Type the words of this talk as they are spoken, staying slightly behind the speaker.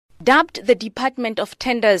Dubbed the Department of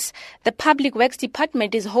Tenders, the Public Works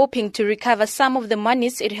Department is hoping to recover some of the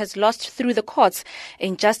monies it has lost through the courts.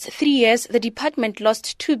 In just 3 years, the department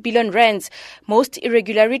lost 2 billion rands. Most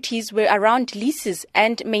irregularities were around leases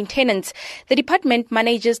and maintenance. The department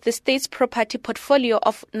manages the state's property portfolio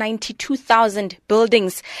of 92,000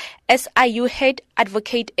 buildings. SIU head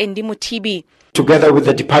advocate Endi Mutibi. Together with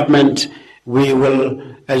the department, we will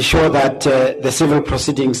ensure that the civil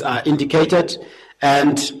proceedings are indicated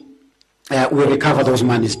and we recover those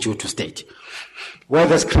monies due to state. Where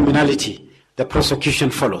there's criminality, the prosecution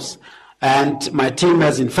follows. And my team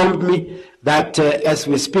has informed me that as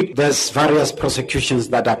we speak, there's various prosecutions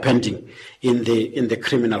that are pending in the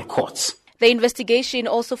criminal courts. The investigation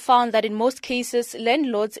also found that in most cases,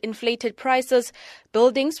 landlords inflated prices,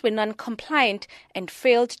 buildings were non-compliant and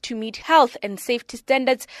failed to meet health and safety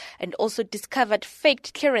standards, and also discovered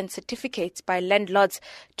faked clearance certificates by landlords.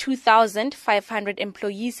 2,500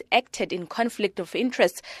 employees acted in conflict of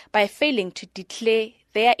interest by failing to declare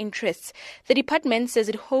their interests. The department says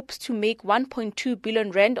it hopes to make 1.2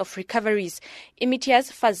 billion rand of recoveries.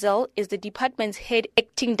 Imitiaz Fazel is the department's head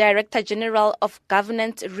acting director general of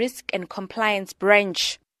Governance, Risk and Compliance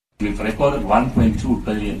Branch. We've recorded 1.2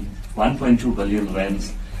 billion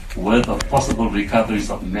rands worth of possible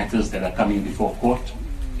recoveries of matters that are coming before court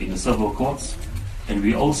in the civil courts. And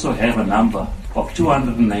we also have a number of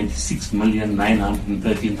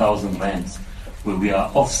 296,913,000 rands where we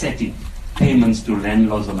are offsetting payments to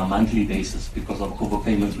landlords on a monthly basis because of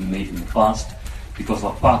overpayments we made in the past, because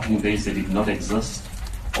of parking bays that did not exist,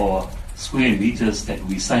 or square meters that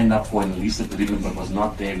we signed up for in the lease agreement but was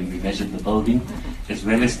not there when we measured the building, as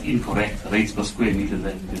well as incorrect rates per square meter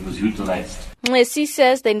that was utilized. Mwesi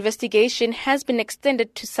says the investigation has been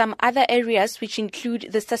extended to some other areas, which include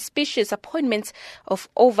the suspicious appointments of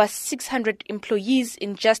over 600 employees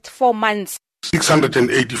in just 4 months.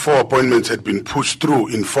 684 appointments had been pushed through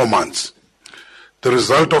in 4 months. The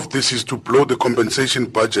result of this is to blow the compensation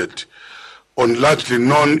budget on largely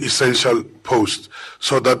non-essential posts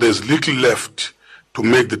so that there's little left to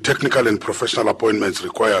make the technical and professional appointments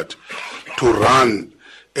required to run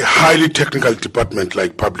a highly technical department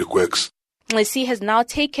like Public Works. Mwesi has now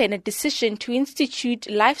taken a decision to institute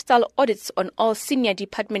lifestyle audits on all senior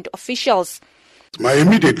department officials. My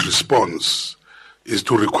immediate response is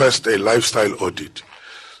to request a lifestyle audit,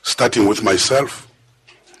 starting with myself,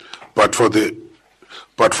 but for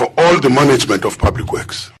all the management of Public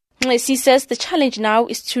Works. Mwesi says the challenge now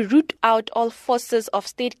is to root out all forces of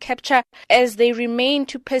state capture as they remain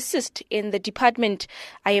to persist in the department.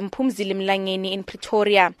 I am Phumzile Mlangeni in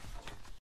Pretoria.